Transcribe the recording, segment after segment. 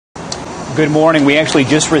Good morning. We actually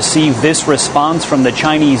just received this response from the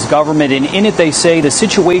Chinese government, and in it they say the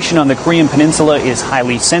situation on the Korean Peninsula is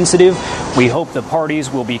highly sensitive. We hope the parties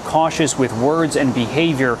will be cautious with words and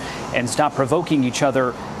behavior and stop provoking each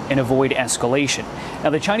other and avoid escalation.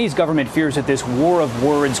 Now, the Chinese government fears that this war of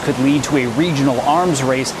words could lead to a regional arms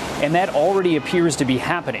race, and that already appears to be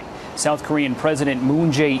happening. South Korean President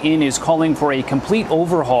Moon Jae-in is calling for a complete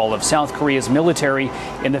overhaul of South Korea's military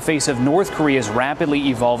in the face of North Korea's rapidly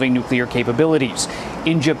evolving nuclear capabilities.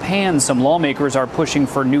 In Japan, some lawmakers are pushing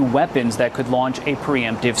for new weapons that could launch a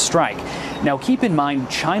preemptive strike. Now, keep in mind,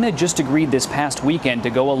 China just agreed this past weekend to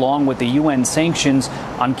go along with the UN sanctions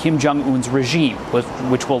on Kim Jong-un's regime,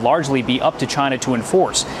 which will largely be up to China to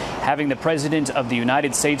enforce. Having the president of the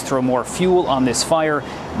United States throw more fuel on this fire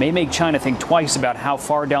may make China think twice about how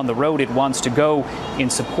far down the road it wants to go in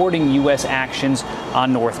supporting U.S. actions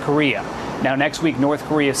on North Korea. Now, next week, North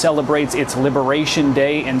Korea celebrates its Liberation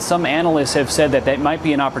Day, and some analysts have said that might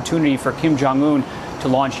be an opportunity for Kim Jong-un to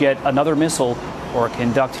launch yet another missile or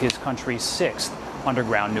conduct his country's 6th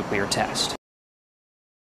underground nuclear test.